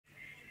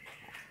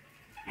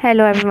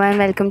Hello everyone,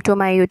 welcome to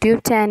my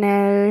YouTube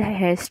channel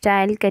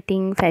Hairstyle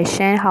Cutting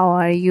Fashion. How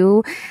are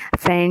you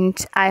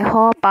friends? I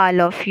hope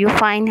all of you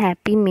find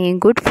happy. May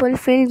good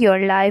fulfill your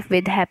life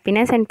with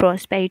happiness and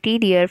prosperity.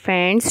 Dear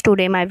friends,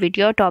 today my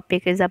video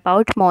topic is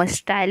about most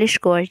stylish,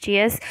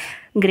 gorgeous,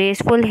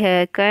 graceful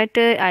haircut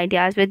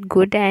ideas with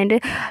good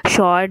and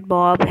short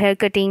bob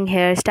haircutting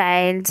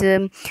hairstyles,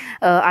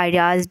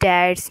 ideas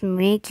that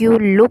make you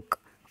look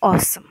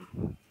awesome.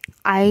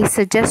 I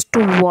suggest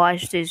to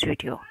watch this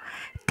video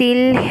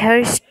till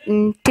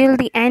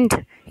the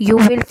end. You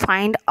will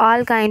find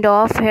all kind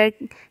of hair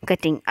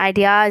cutting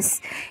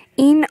ideas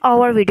in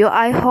our video.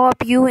 I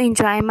hope you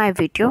enjoy my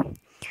video,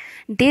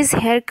 this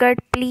haircut.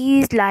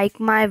 Please like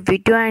my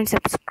video and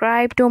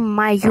subscribe to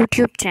my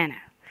YouTube channel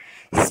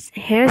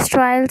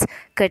Hairstyles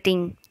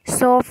Cutting.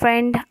 So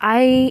friend,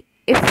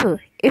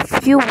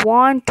 if you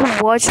want to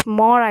watch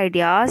more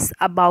ideas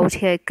about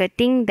hair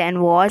cutting,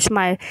 then watch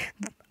my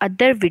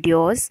other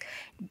videos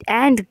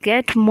and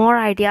get more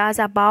ideas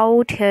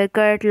about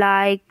haircut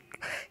like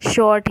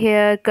short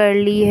hair,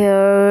 curly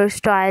hair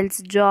styles,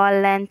 jaw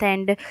length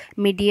and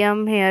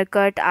medium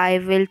haircut. I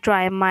will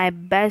try my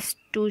best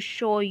to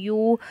show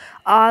you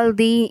all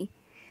the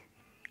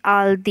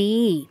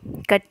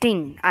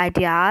cutting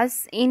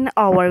ideas in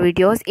our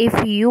videos.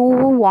 If you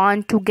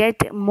want to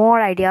get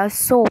more ideas,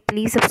 so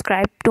please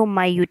subscribe to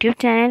my YouTube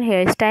channel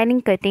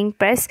Hairstyling Cutting.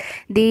 Press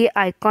the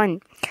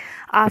icon.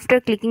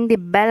 After clicking the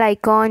bell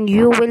icon,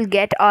 you will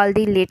get all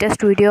the latest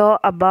video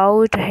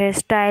about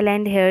hairstyle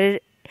and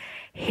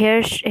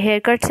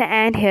haircuts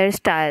and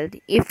hairstyle.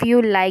 If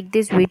you like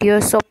this video,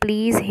 so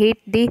please hit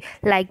the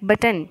like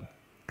button.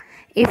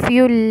 If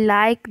you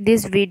like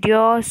this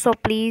video, so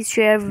please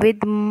share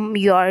with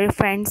your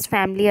friends,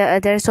 family, or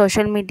other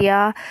social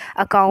media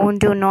account.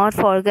 Do not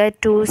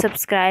forget to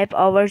subscribe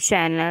our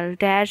channel.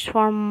 That's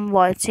from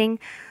watching,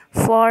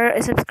 for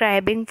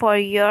subscribing, for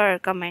your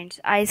comments.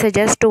 I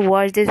suggest to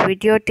watch this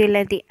video till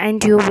at the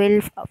end. You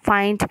will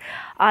find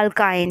all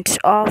kinds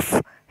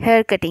of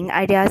hair cutting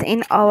ideas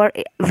in our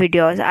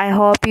videos. I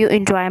hope you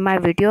enjoy my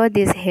video,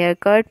 this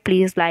haircut.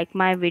 Please like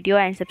my video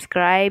and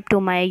subscribe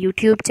to my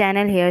YouTube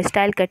channel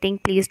Hairstyle Cutting.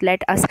 Please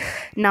let us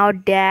know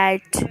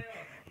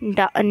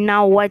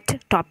now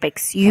what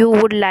topics you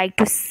would like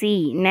to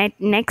see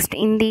next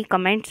in the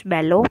comments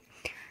below.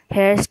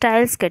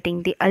 Hairstyles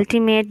Cutting, the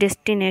ultimate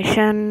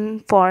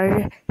destination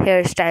for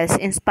hairstyles,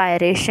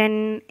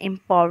 inspiration,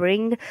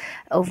 empowering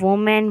a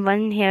woman,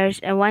 one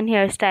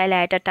hairstyle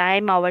at a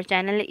time. Our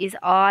channel is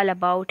all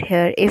about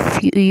hair.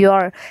 If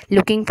you're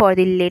looking for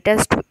the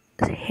latest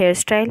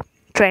hairstyle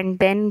trend,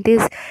 then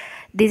this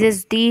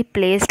is the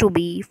place to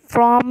be.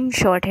 From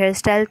short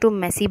hairstyle to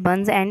messy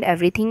buns and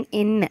everything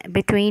in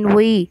between,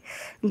 we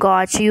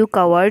got you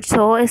covered.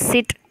 So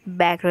sit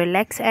back,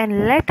 relax,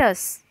 and let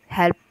us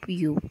help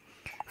you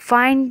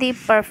find the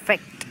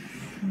perfect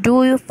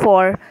do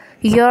for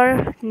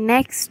your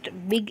next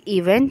big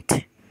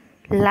event.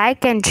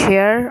 Like and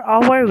share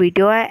our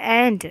video,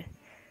 and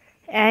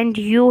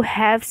you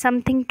have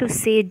something to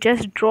say,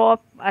 just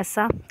drop us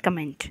a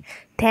comment.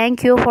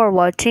 Thank you for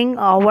watching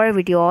our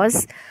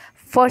videos,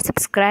 for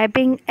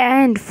subscribing,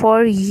 and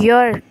for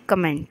your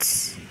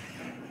comments.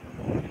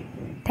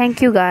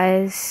 Thank you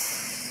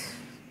guys.